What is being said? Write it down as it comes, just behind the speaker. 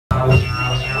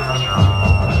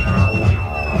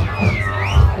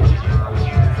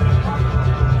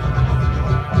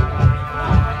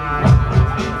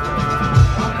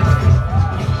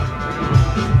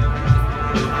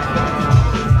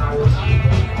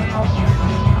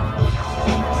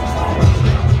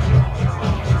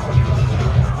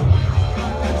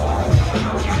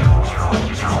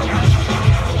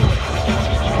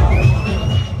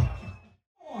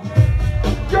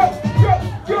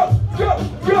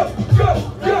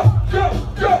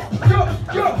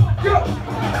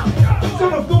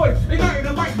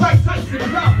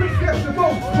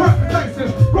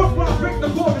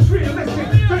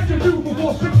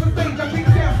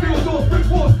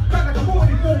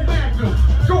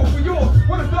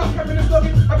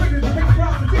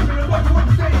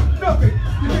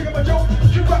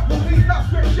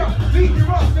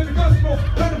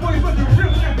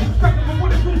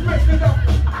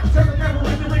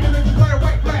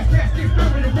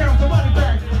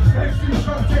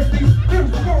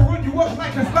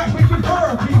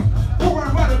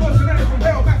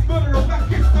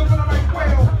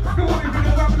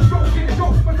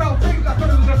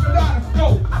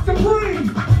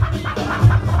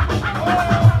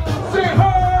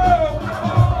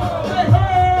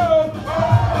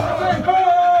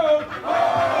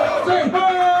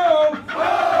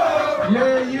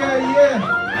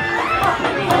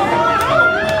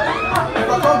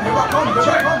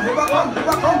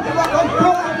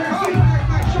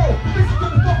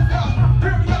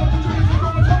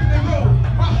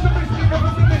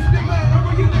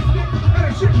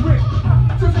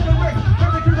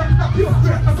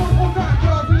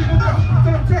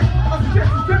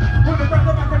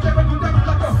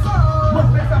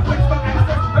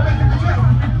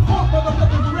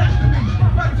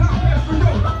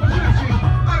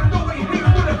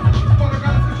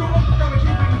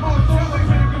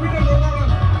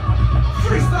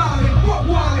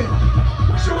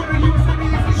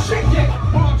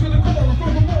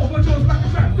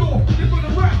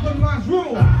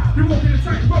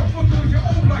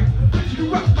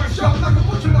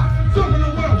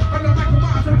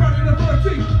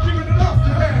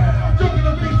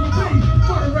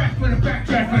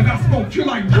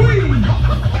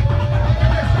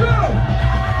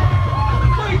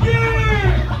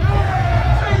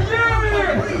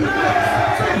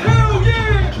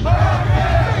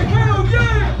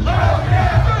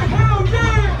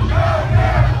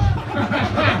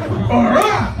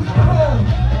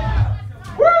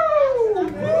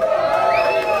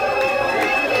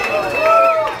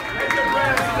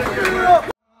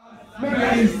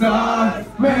many stars,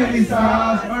 many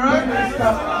stars. All right?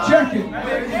 Check it.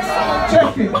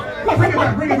 Check it. Bring it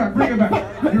back, bring it back, bring it back.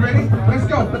 You ready? Let's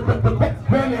go.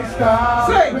 Many stars,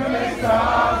 say. Many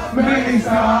stars, many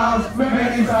stars,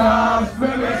 many stars,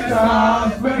 many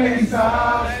stars, many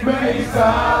stars, many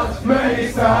stars, many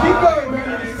stars. Keep going.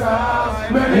 Many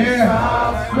stars, many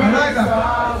stars, many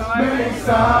stars, many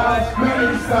stars,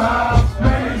 many stars,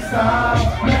 many stars,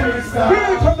 many stars.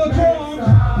 Here come the drums.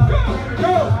 Go,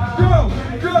 go, go,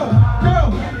 go, go,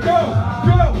 go,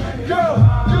 go, go, go,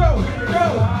 go, go,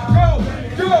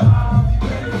 go.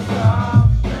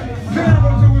 Zero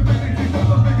to infinity for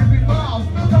the biggest miles.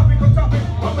 Topic on topic,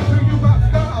 I'ma tell you about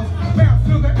styles. März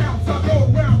to the ounce, I go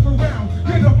round for round.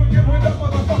 Get up and get with up,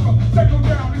 motherfucker. Settle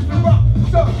down, it's the rock.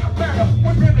 Subject matter,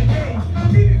 what's in the game?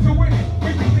 Needed to win it. We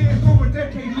been there for a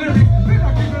decade. Lyrics, then I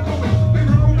keep it moving.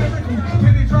 Lyrical, lyrical.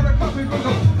 Then they try to copy from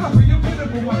the copy of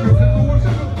pitiful. My physical or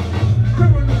simple.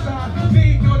 Criminal side, me,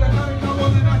 know that I ain't no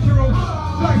other natural.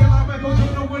 Like a lot of Michael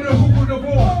Jordan with a hoop with the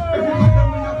ball. If you don't know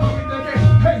me, I'm coming to get.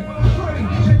 Hey, funny,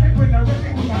 check it when I read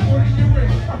it with my 40 year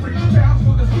ring. I bring styles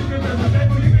for the speaker and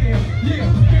whatever you can. Yeah,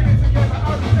 get it together,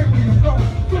 I'll just take where you go.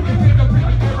 You can pick up in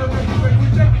the error when you ready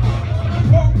to jump.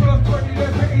 1 plus 20,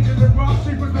 that's the age of the rock.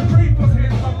 3 plus the 3 plus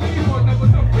hands, my lead one, number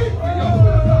the beat for you.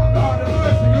 Lord of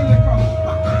mercy, you let go.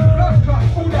 Blood clot,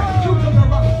 who that? Shoot on the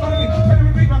rock. Follow me, baby,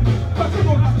 me, my dude. But you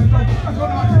gon' have to go. That's what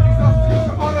I take these off. Skills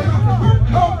to all the mountains.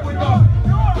 Home with us.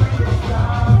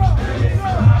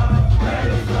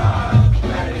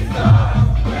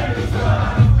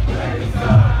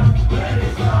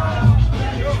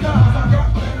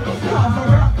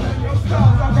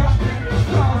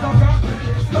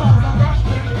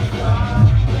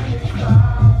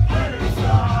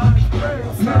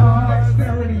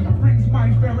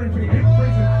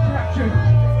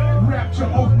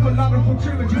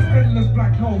 Trilogies, endless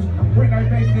black holes. When I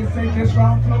make this, say this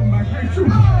round flow like they shoot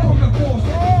from the force.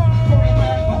 From the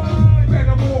magma,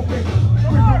 metamorphic.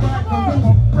 Bring the back the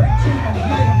river, break to the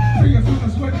later. See as soon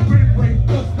as when the grid break,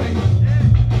 just stay.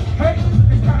 Hey,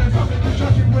 it's kind of something to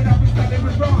judge it when I was standing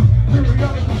with wrong.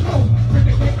 Periodical flow,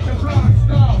 vindicate the blind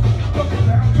stars. Looking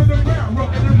down to the ground,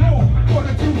 rocking and roll. 1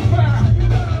 or 2,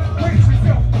 5. Brace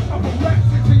yourself, up a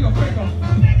raps into your finger.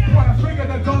 When I finger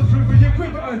the guns through your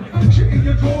quiver and shit in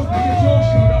your drawers.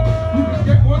 You can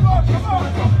get one, just one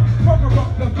up. Cover up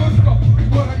the good stuff. It's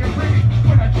what I can bring it.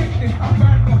 When I kick this, I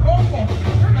back the whole off.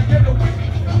 And I get a win.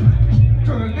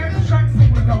 To the next track,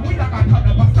 sing with the wind. I got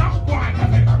nothing but sound quiet. I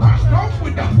take the rock, go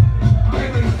with them.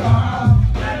 Many stars,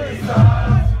 many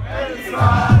stars, many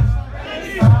stars, many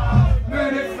stars,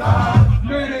 many stars,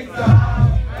 many stars,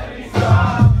 many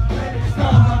stars, many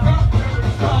stars I got,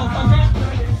 stars I got,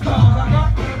 stars I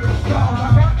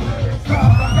got,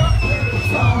 stars I got,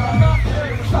 stars I got,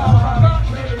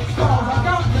 stars I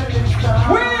got.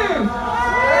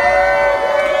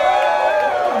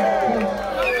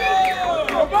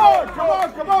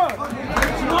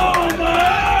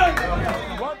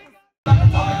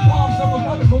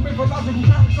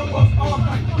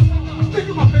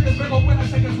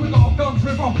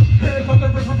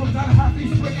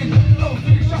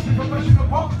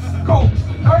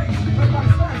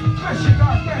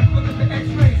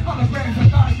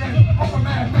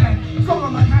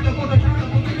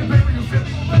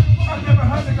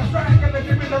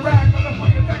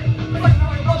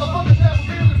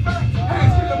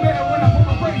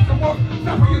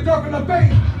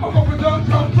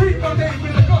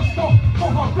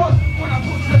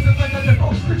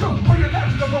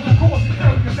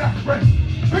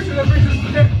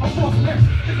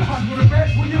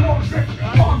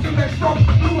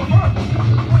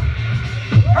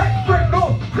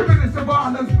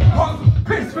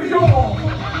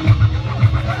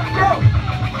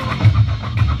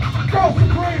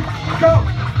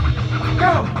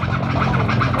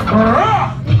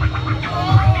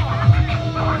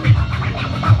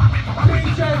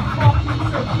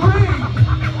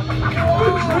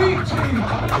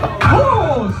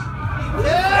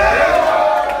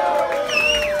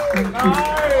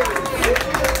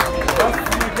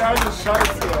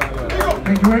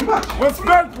 Thank you very much.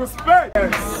 Respect, respect.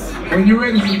 When you're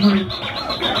ready, Supreme. Here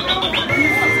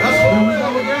we go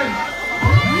again.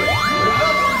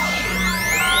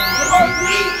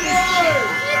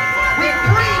 We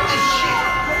breathe this shit.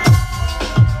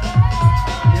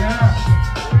 Yeah.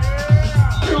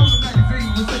 Kill the magazine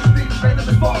with 16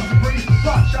 venomous bars to breathe.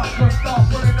 Rock shot, cut start,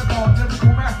 running the ball,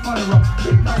 lyrical mass murderer.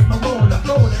 Big night, my roller,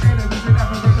 flow the enemies in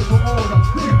alphabetical order.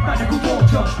 Big magical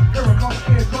torture. Here I come,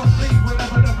 here comes lead.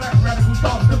 Whenever the black radical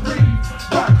starts to breathe.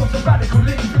 Back up the radical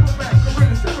lead. People back,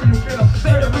 gorilla, serial killer.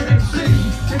 They're the MC.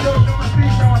 You know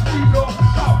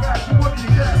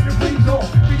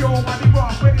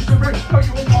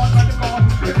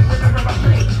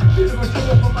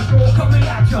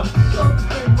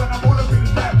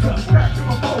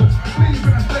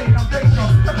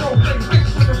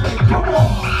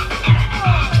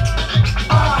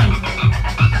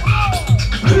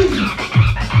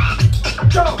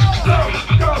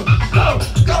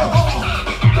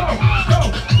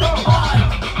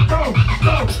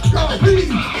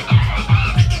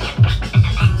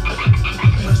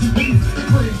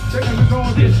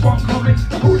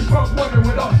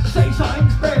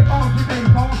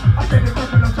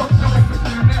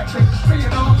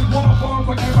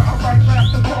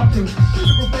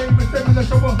the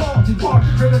show of party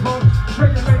critical.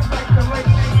 Regulate like the late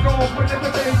ain't gone whenever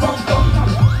they bump up.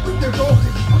 We get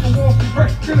talking, I'm a walking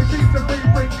wreck. Killing beats and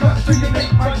bring cuts to your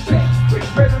neck, my check. Quick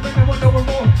better than anyone no more.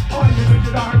 All you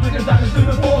niggas that I bring us down to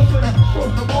the force. When I cross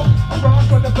the wall, I run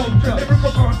for the vulture. Every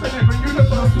person, every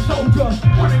universal soldier.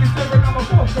 187, I'm a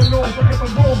force the law. Forever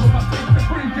more, but my things are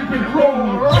free, keep it raw.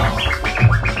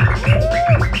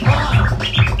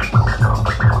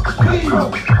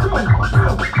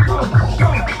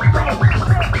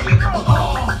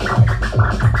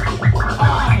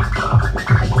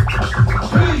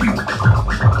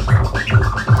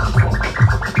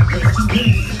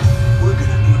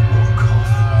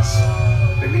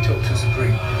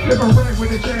 Liberate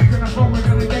with a change and I'm going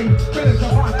to the game. Finish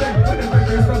up my thing,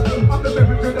 I'm the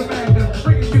living to the man,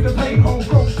 bringing you the pain, home,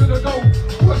 close to the goal.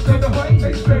 What's to the fight,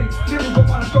 they say, lyrical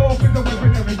by the soul, in the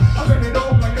weaponry. I bet it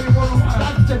all like anyone on my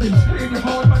life, stepping, hitting your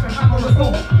heart like a hammer on the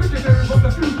floor. Visionary from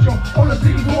the future, all the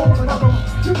teams war on another.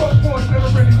 You got boys never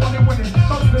really wanted winning.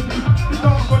 Some of the deep, you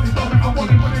know I'm running, I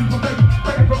want it winning for me.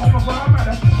 Ready for all my fire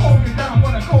matter, hold it down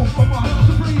when I go for my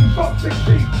supreme. Top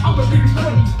 16, I'm a really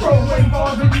clean, throw away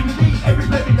bars and unity. Every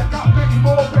penny I got many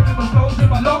more venomous flows in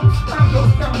my lungs. I'm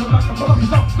those down like a bloody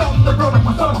lump, the road of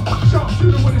my son.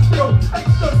 Sharpshooter with a steel, ain't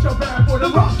such a bad boy.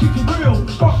 The rock keeps you real.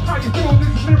 Fuck how you feel,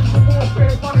 this is lyrical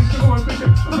warfare. Money to go and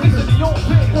vision. Listen to your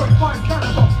fear. 45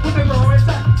 caliber, whenever I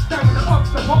attack. Standing up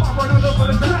the bar, I run over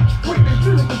the track. Witness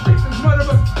lyrical stickers,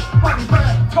 murderers. Money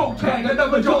bad, toe tag,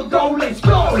 another John Doe, let's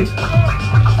go.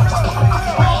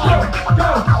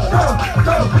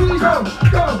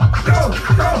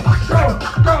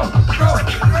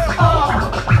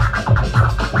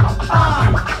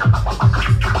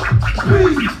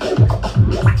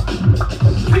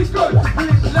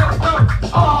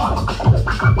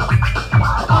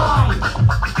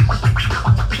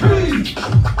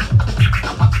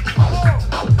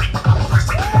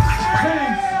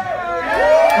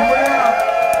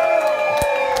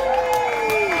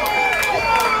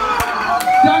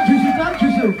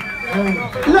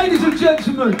 Ladies and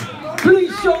gentlemen,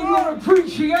 please show your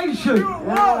appreciation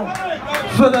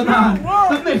for the man,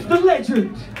 the myth, the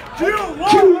legend,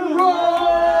 CUROC!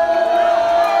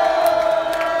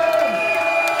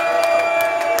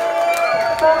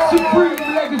 Supreme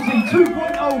Legacy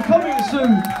 2.0 coming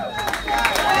soon.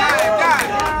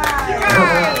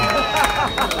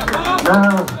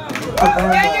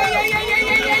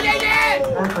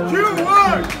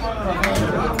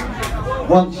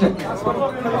 One second.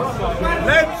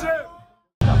 Let's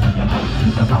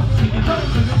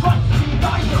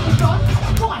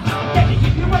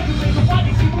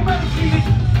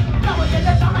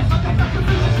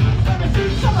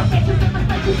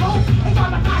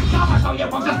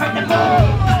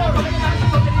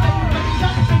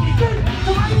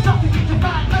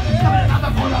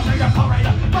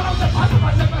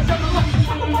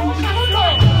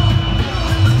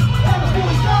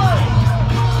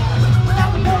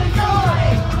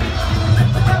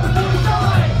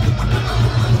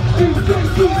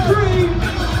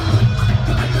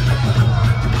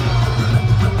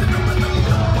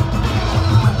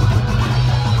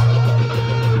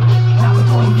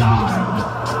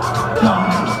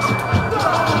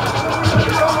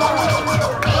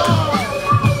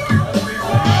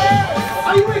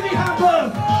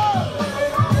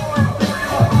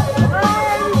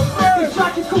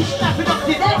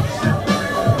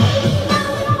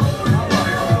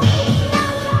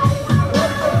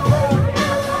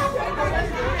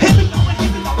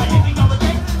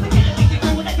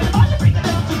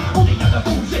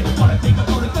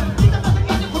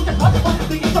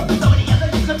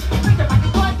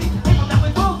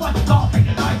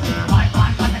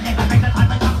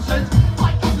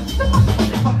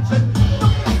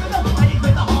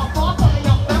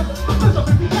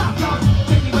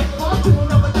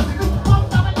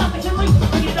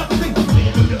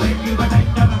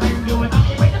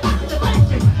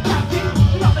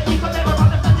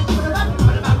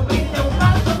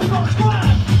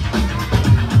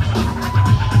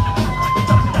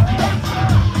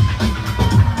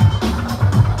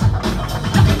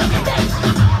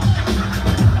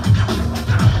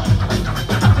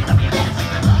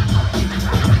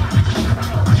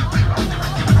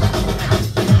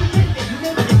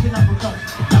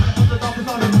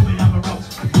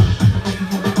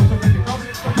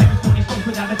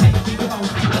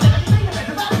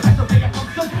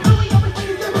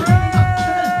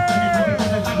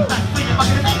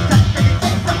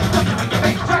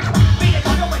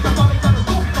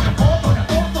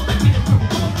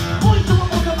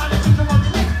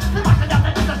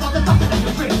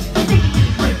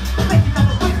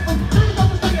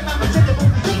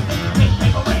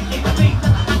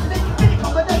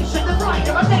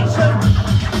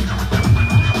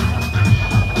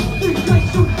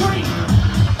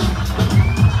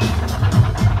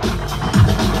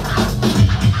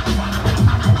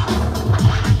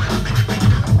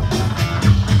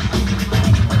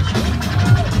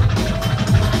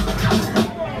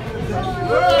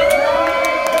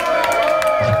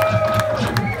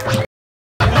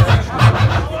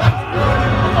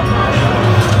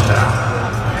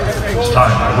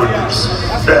Please,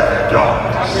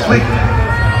 Bandog, sleep.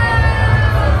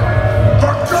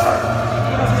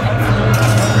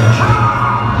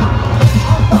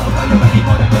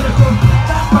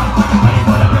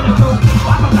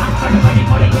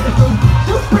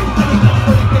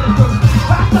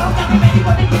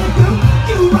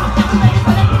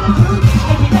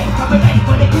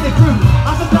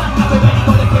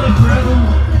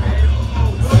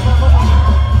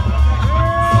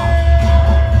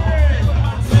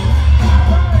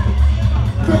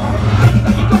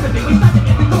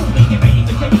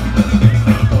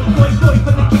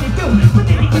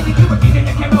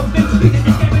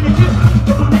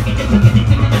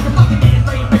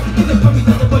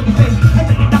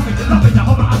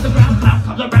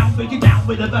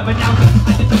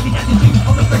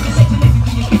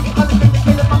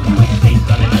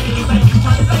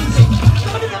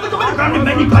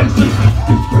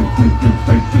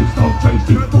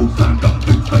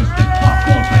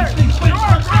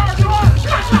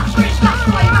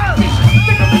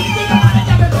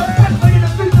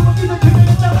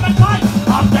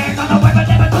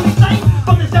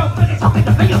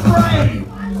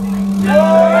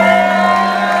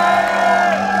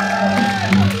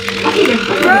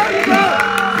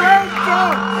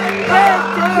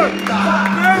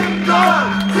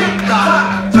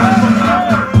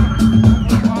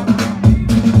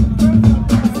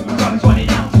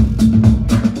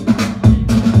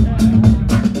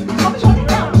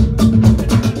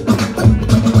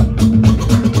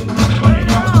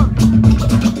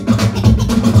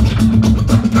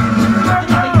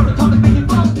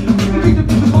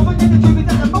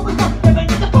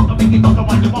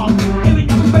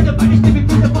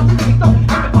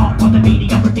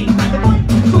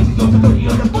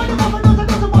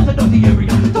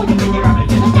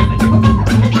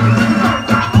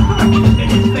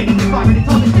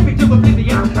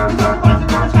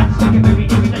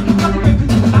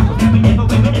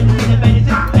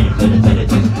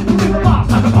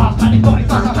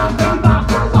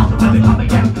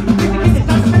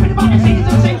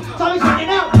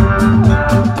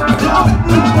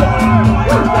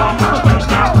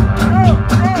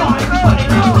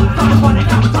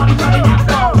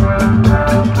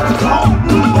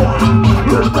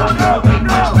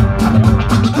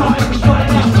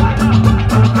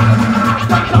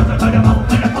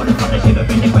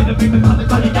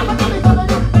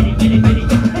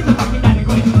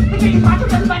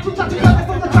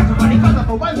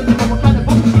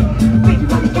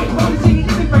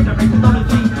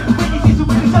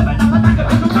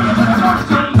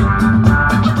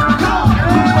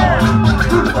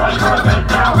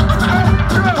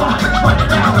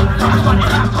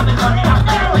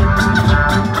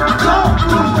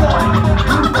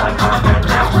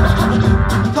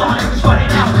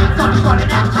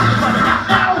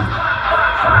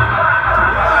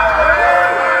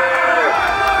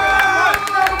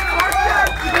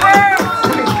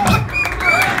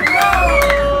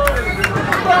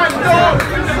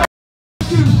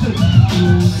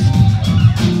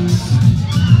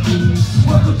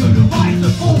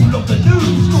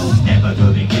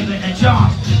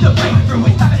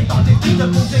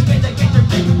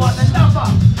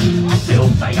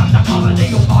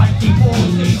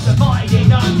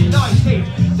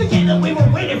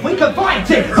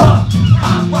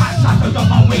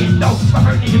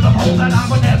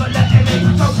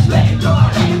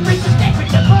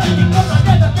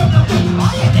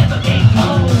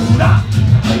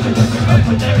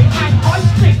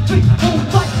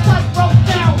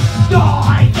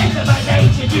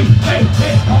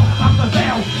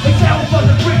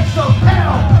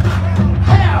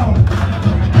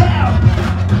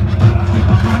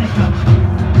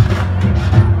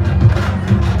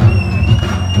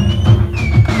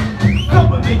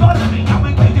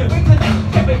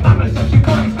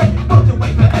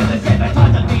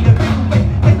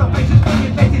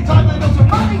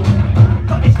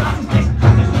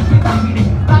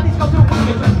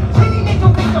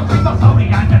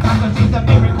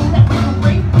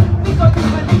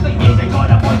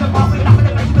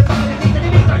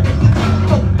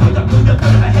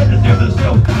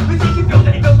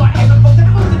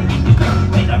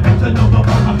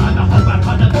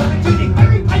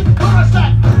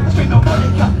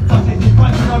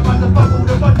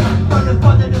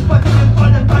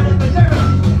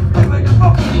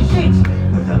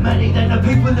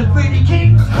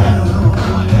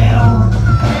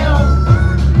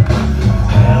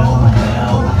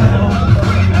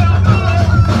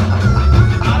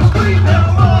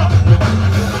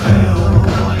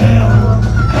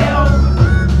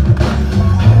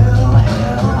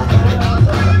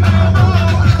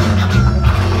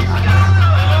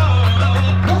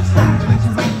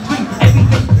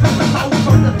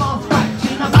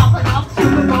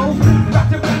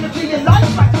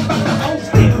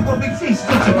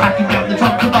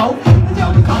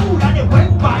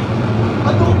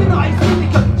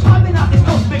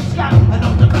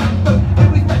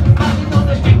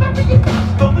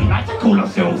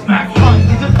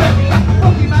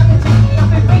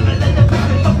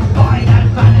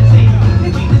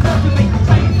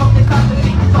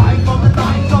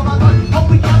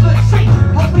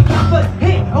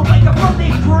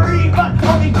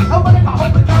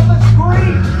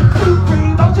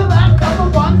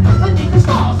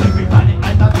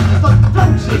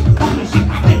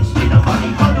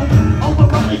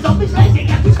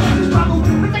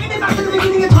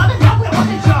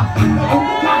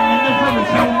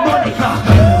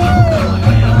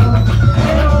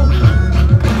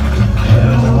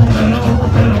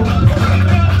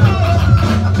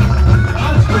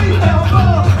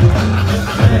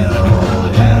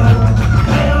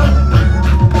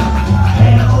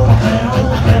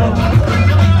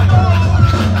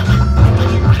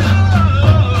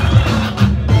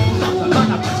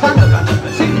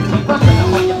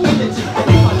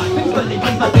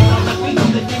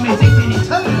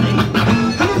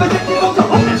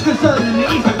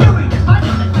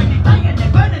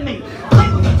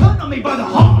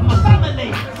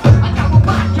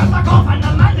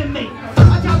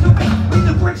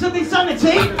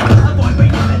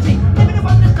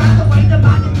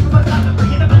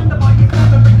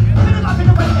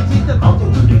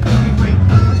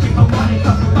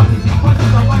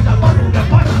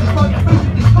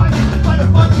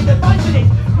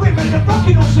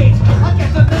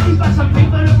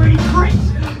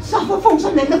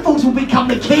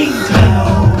 kings.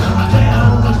 Hell,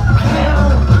 hell,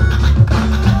 hell,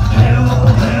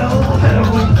 hell, hell,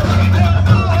 hell.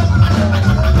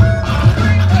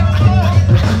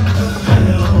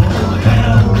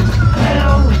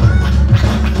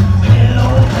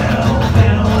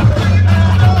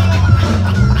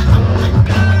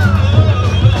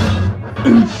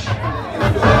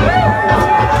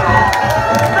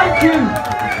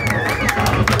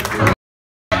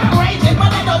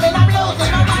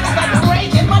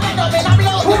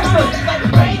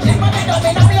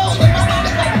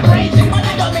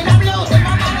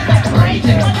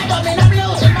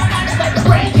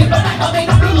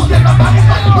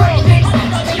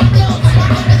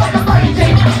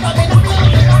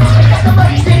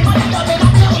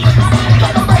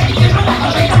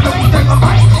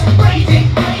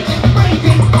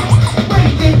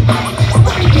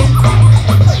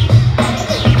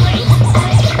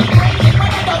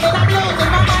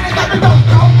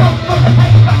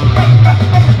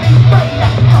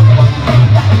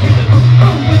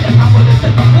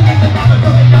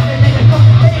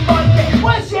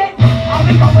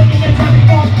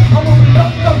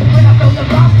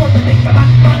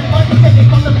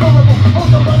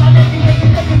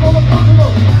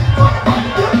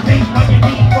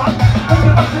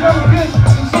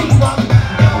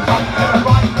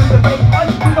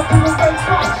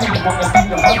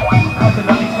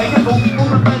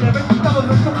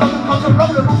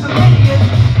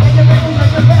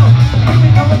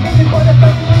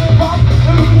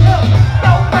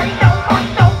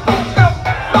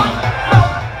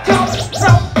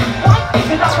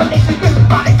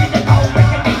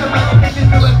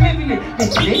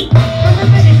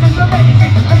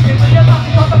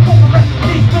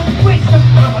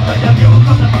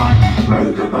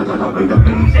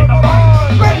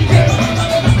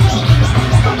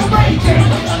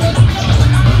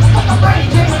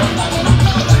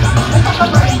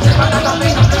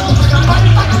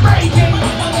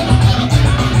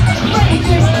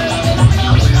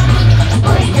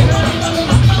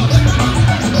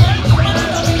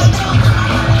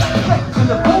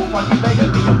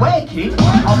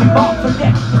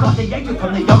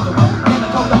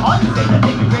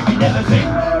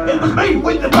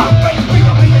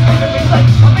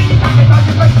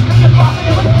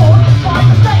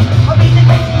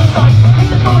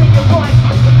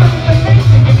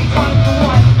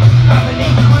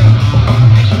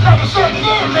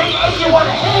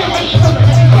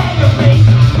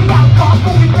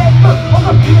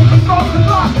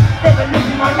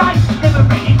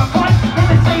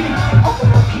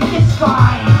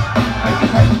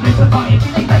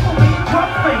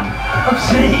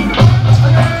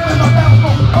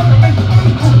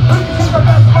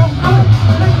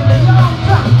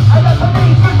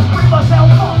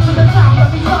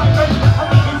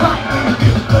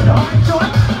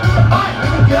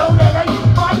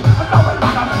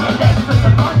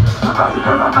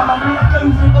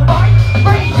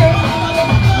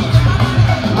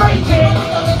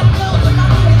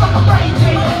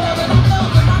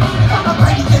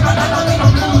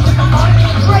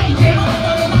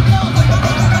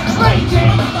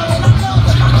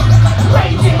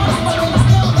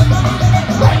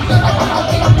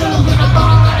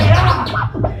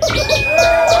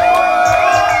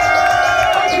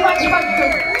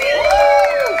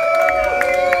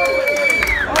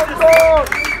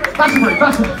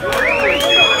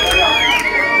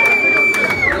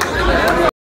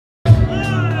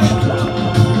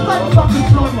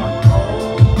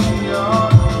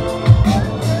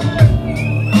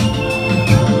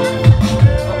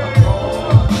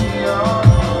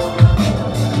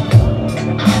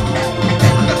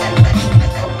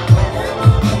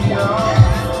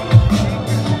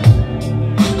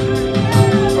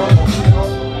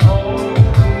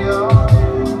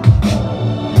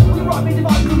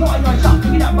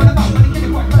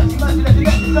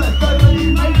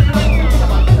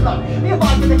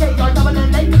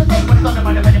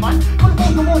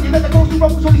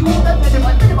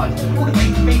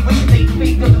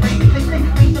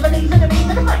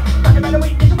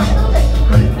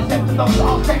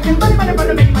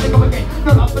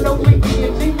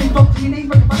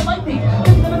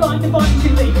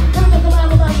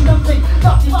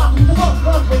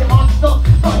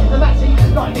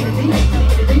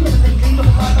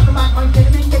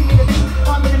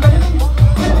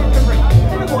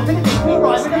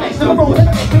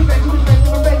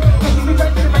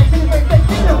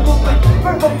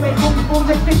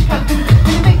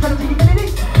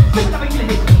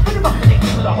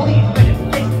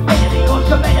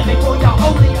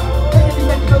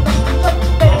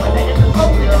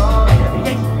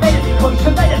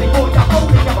 Push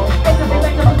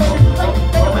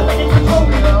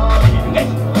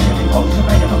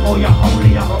before you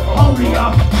holy up, holy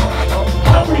up,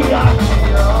 holy up.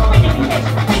 Better be this,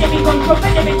 better be control,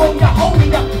 better before you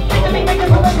holy up. Better be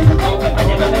making the weapons of hope,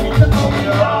 better be minutes of holy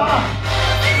up.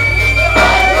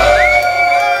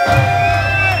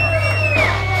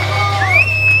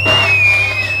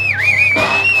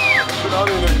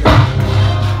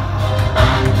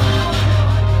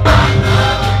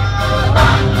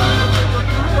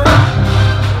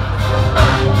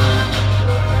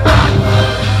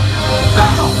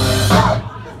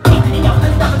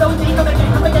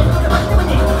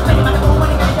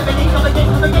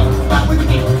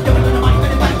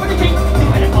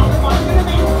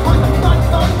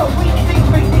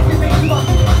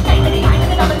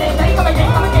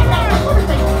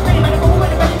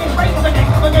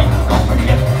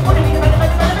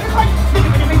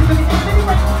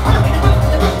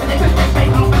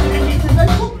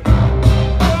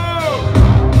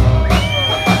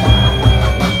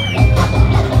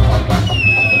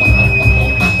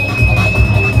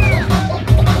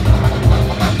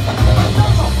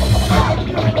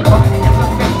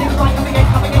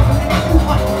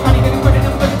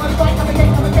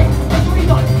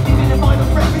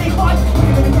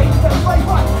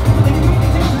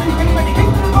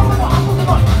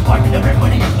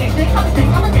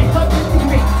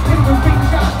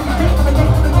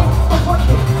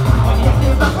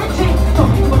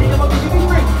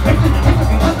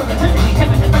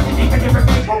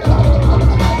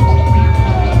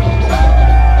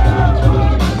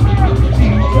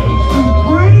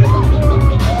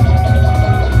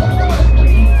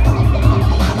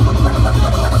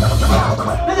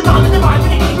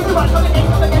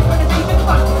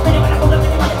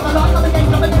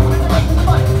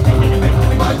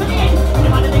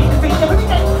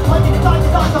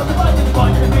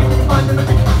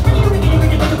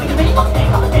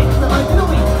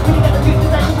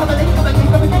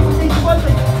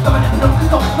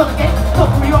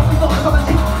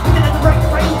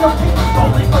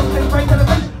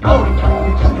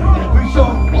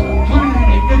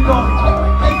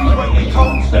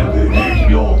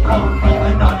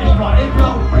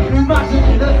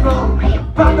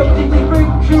 Bandog did bring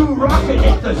CUROC and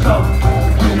it's the show.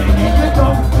 Killing in your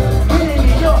dome, killing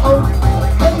in your home.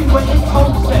 Everywhere it's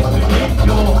home, stepping in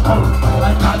your home.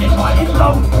 And now it's right, it's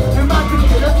low. Imagine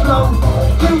it in a flow.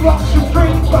 CUROC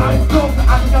supreme, Bandog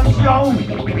and the show.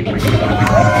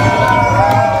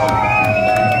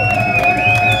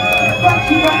 Thank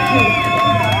you, thank you.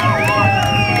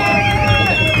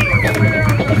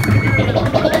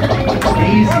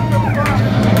 Easy.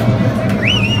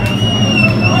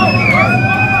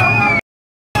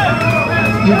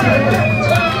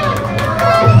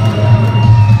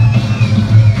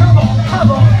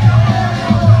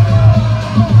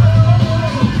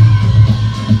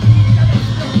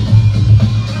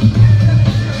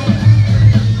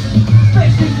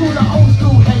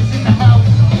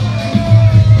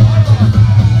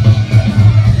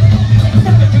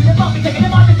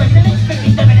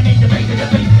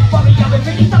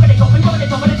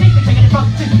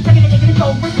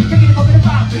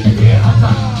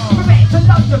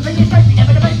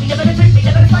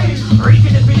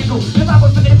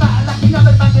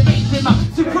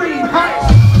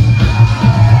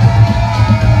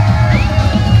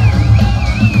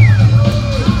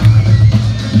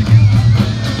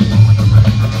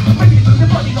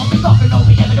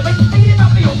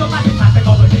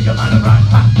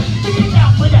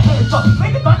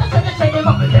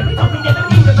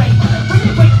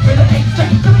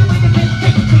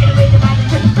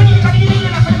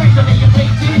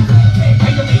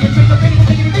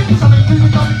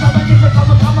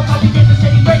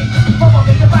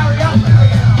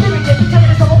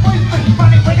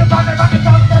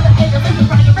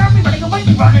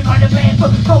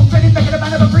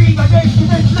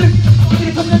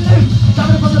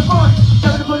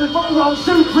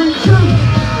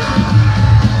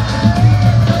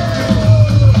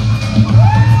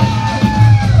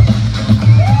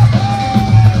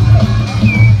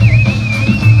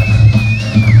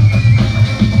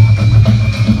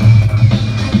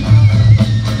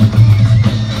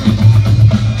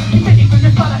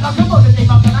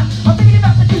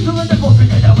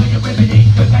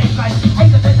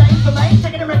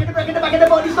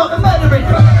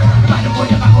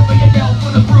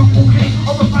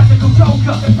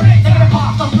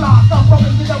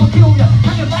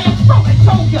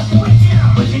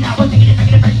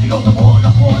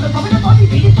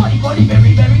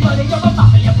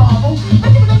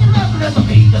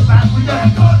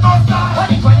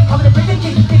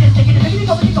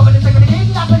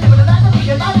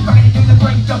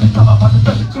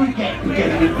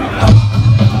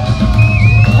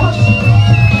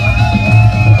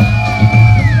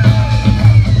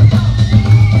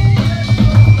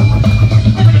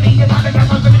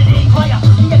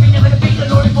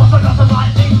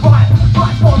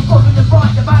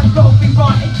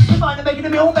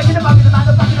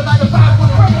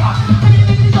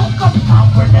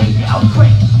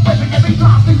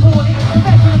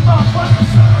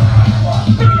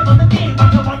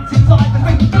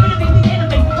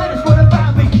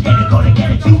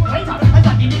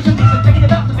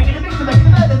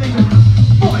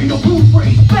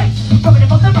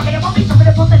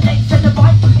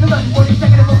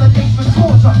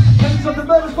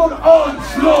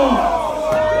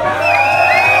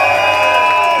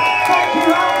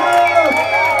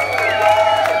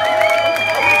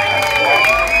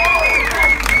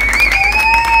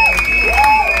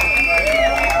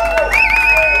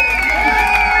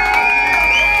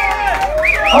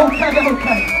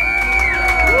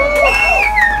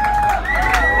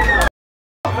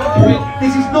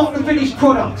 This is not the finished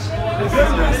product.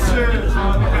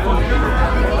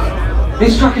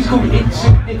 This track is called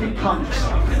Insignificant.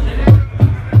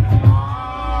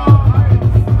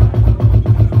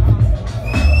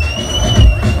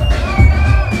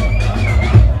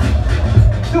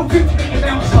 Feel free to get your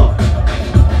bounce up.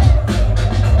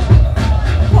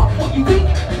 Fuck what you think,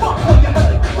 fuck what you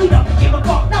heard. We don't give a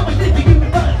fuck, now we're living in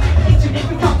reverse.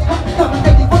 Insignificant, come and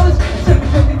take the words.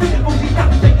 Cemetery visible, you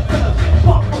can't take the curve.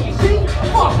 Fuck what you see,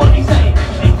 fuck what you say.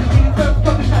 Insignificant,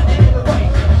 come and standing in the way.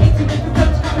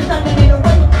 Insignificant, come and standing in the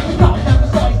way. We can't have the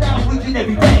size now, we do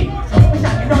every day. We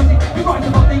sacrifice it, we rise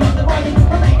above the undermining.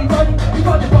 Remaining running, we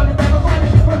try to find a better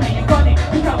running. Remaining running,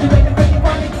 we calculate the pretty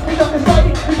running. We don't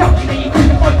decide it, we calculate it.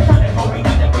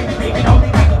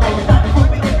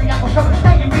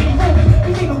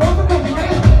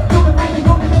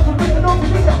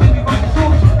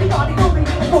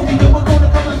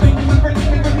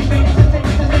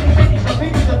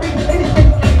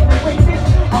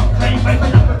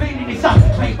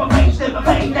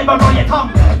 Never roll your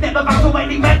tongue, never back to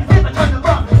any men, never turn to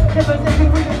run, never take a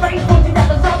breath of space, pointing at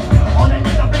the sun. On a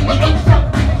never bring it in, shut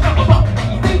up,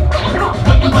 you think, not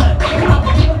what you were, you have to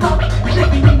give a fuck,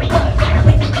 living in the word,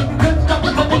 making significant, not to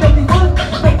come with every word,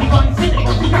 making fine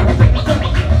cynical, you can't take a turn,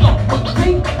 not what you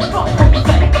think, not what you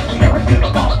say, we never give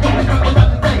a fuck, we never go down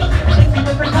today,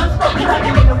 insignificant, not to hang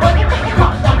in the way,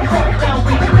 can't stop the show, now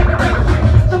we can take a break,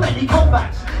 so many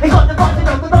combats, it's like the rising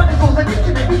of the dinosaurs, and each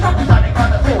and every track is like a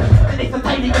kind of fall. It's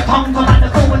attaining the tongue to man the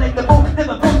soul and let the ball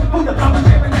never pull the plumb and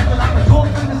tearing out the like a drawn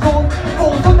through the sword.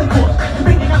 Falls on the course,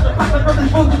 bringing out the back of brothers,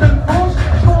 falls and falls.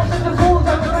 Falls and the falls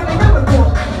over and they never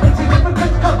pause.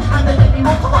 Insignificant comes and then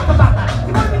anymore to talk about that.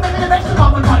 You won't be making the best of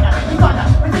time and find that. You find that.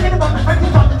 We're thinking about that,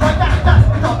 frankly, trying to try that.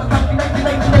 We talk about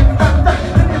calculating, every time we're done.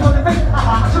 Living on the face,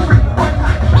 so bring it right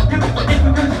back. You look for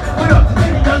difference, we're up to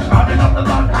millions, rounding up the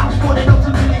run, house, falling up to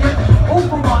millions. All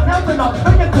for one, now to not,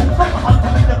 bring it cool, stop the hunt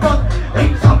to make the run.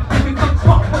 It's up.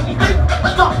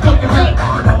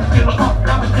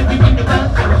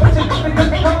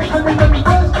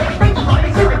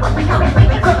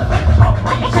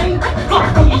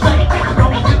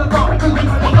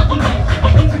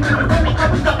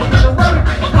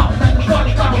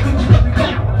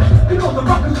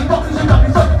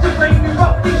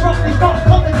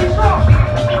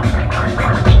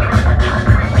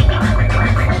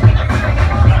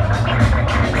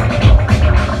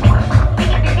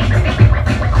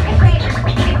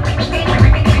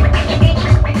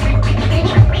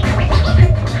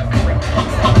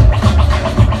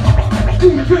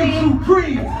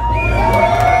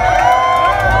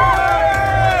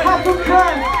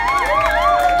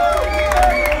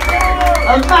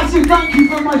 A massive thank you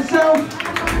from myself,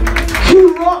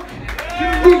 CUROC,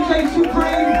 DJ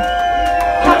Supreme,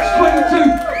 Catch 22,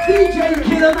 DJ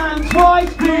Killa Man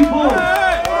twice, people,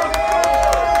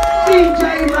 DJ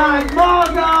Man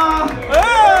Marga.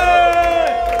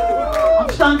 I'm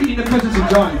standing in the presence of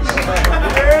giants.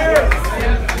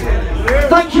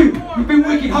 Thank you, you've been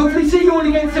wicked. Hopefully see you all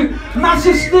again soon. Mass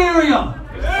Hysteria,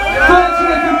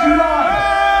 30th of July.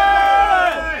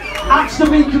 Acts to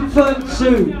be confirmed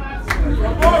soon. Big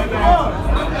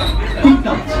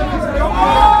night.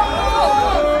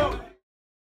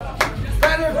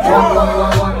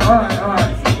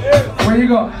 Alright. Where you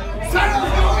go?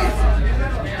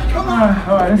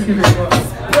 Alright, let's give it a go.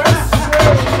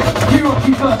 CUROC,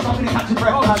 you first, I'm going to catch a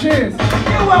breath. Oh, cheers.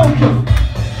 You're welcome.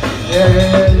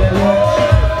 Yeah.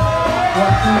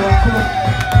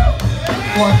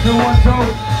 1, 2, 1,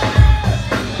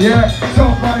 2. Yeah,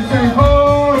 somebody say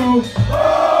ho.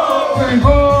 Say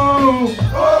ho.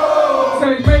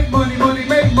 Say make money. Make money.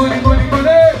 Say take money.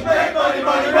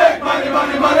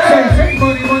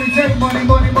 Take money. Take money. 1,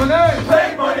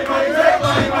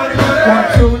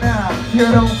 2 now, you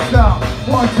don't stop.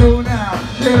 1, 2 now,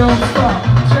 you don't stop.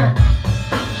 Check.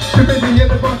 The baby in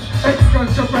the bunch, ex-gun,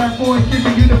 your bad boy,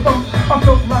 giving you the funk. I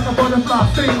look like a butterfly,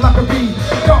 sing like a bee.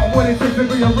 Got what it takes to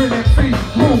be a real MC.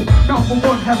 Rule number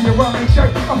 1, have your well in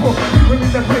shape. I put people in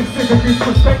the place, take a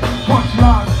disrespect. Punch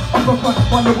lines, uppercuts,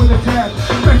 follow with a tab.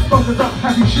 Best buzzers up,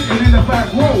 have you shitting in the back.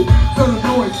 Whoa,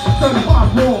 certified, certified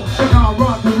raw. Then I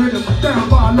ride the rhythm, down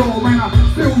by law. Man, I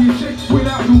steal you chick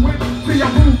without the whip. See, I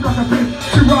move like a bitch,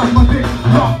 she ride my dick.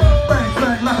 Rock, bang,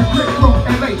 like a click from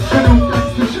LA. They don't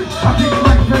gangsta shit, I kick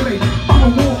like Pele. I'm a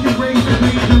walking range and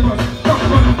dangerous. Don't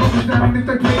run them up and down if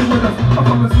they play with us. I'm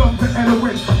from the slum to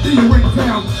LOS, D-Ring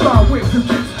town. Fly with some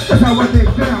chicks, that's how I dig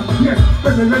down. Yes,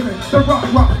 baby, living, the rock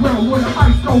well with an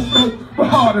ice cold flow. But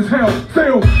hard as hell,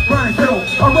 still, grind hill.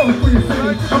 I roll for your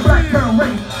city, a black town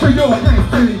race to your gang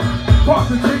city.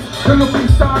 Parts and chicks, the looking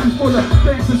signs for the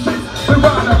dancing chicks. The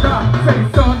ride I got, say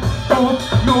son, throw up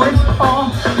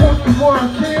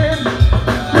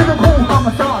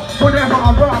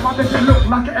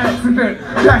like an accident.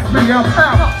 That's me, I'm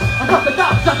out. I got the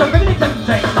dust, that's a really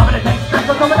tempting. Some of the text, that's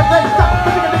a common place. Some of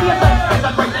the video sense, it's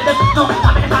a great thing. It's not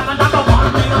coming to happen, I'm a one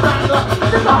real wrangler.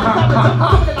 The dust, that's a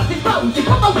common that is explosive.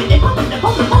 Come on, in it, come in,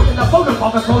 come in, come in, the phone of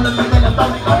Boris Olifünf, and I'm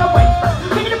going on a wait.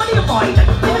 Giving the money a fight,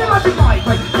 giving the money a fight,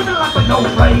 giving the life a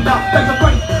no-brainer. There's a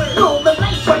great, all the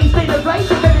place, ways in the place,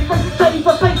 and then it's save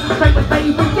for faith, take the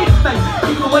baby, this mate.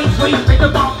 Keep away, sweet, make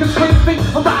the mark and sweet feet,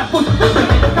 a bad foot, living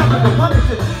in the capital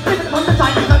punishment. Living on the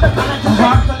time, and the talent,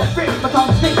 and the free, but I'm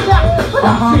sick now. But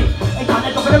I'm sick, ain't got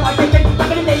that over the mic, and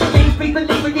back in the day, these people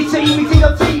leave when you see me, see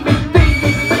your TV,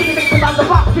 beaming, beating it without the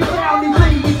box, keep down and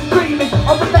dreaming, dreaming,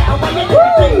 over there, way in the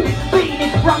beating,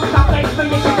 beating, run top legs, for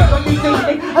you to get on your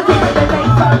dealing, I think that they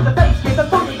turn the face, get the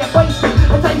body get wasted,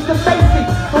 I taste the basic,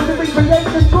 on the recreate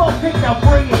the draw, pick now,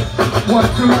 bring it. 1,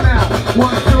 2 now, 1,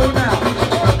 2 now.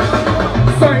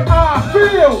 Say I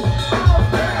feel.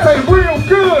 Say real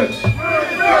good.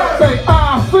 Say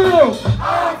I feel.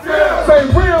 Say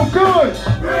real good.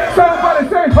 Somebody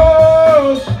say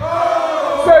ho.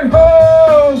 Say ho.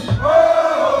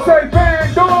 Say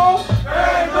Bandog.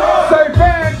 Say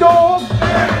Bandog.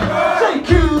 Say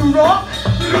CUROC.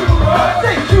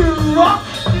 Say CUROC.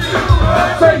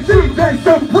 Say DJ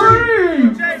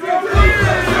Supreme.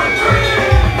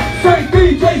 Say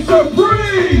DJ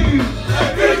Supreme.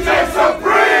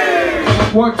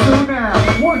 1, 2 now,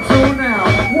 1, 2 now,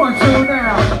 1, 2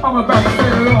 now. I'm about to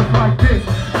set it off like this,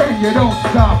 and you don't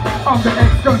stop. I'm the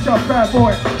ex-gunshot bad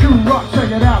boy, CUROC,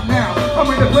 check it out now.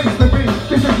 I'm in the place to be,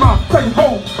 this is my second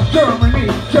home, Germany,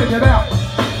 check it out.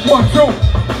 1, 2,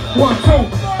 1, 2,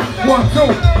 1, 2,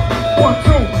 1,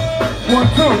 2, 1,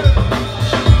 2.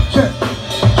 Check.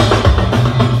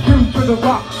 Q to the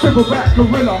rock, silverback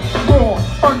gorilla, raw,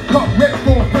 uncut, red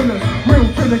 4 pillars, real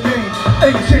to the game.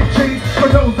 Ancient chains for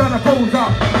those that oppose up.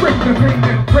 Bring the pain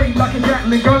and pray like a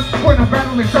Gatling gun. When I'm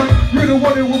battling, son, you're the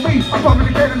one it will be. I'm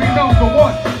probably the enemy number 1.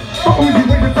 For Uzi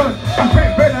with the sun, I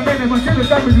spent better minimum until the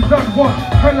damage is done. One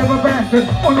hell of a bastard,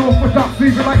 unorthodox,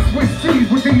 leaving like Swiss cheese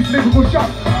with these lyrical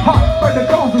shots. Hot like the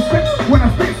guns will spit when I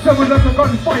spit. Some of them are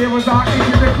gunfire as I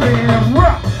enter the clear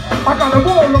rap. I got a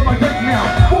wall on my deck now.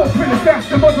 4 pillars, that's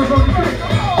the mother of the clip.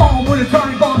 Arm with a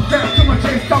time bomb strapped to my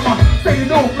chest. I'm staying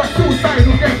off like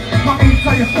suicidal game. My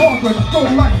entire squadron, go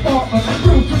like Spartan.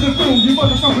 Through to the room, you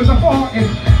motherfuckers are farting.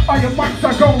 I am mics,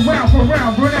 I go round for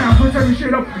round, renowned for tearing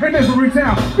shit up in every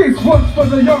town. This one's for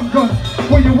the young guns.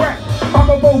 Where you at? I'm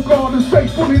a Bogard and stay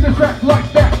fully the track like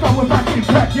that. Now we're back in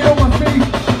track, you know my speed.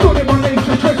 Stood in my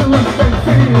nature, treacherous, and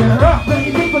fear.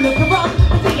 Many people look around,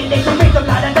 singing they can make them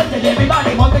loud and then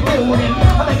everybody wants to kill him.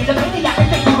 I'm making a maniac and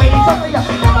make you waiting something up.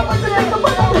 Now I want to make the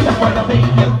world up in the front of me.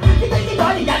 You think you're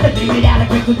running down the thing without a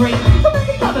quick to drink. So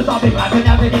many colors I'll be rapping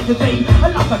out and into thing. I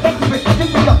love my getting rich, I think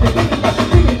we love the giving up.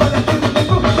 Singing by the students and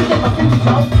groups, we get my future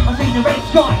show. I've seen the red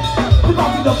sky. The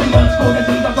crossing of the earth score, the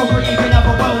seas are so creating up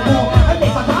a world war. And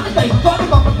if I can't escape,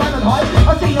 driving off a planet high.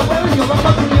 I've seen a wearing your up,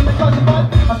 I'm in the closet vibe.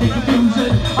 I think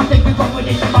confusion, I think it's wrong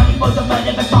with it. The money was a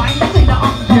murder of time. I see the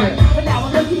upside, and now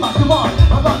I'm looking much too hard.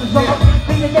 I'm on the top,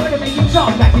 being never to make it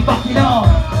sharp, actually fucking hard.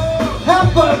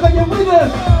 Hamburg, are you with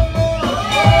us?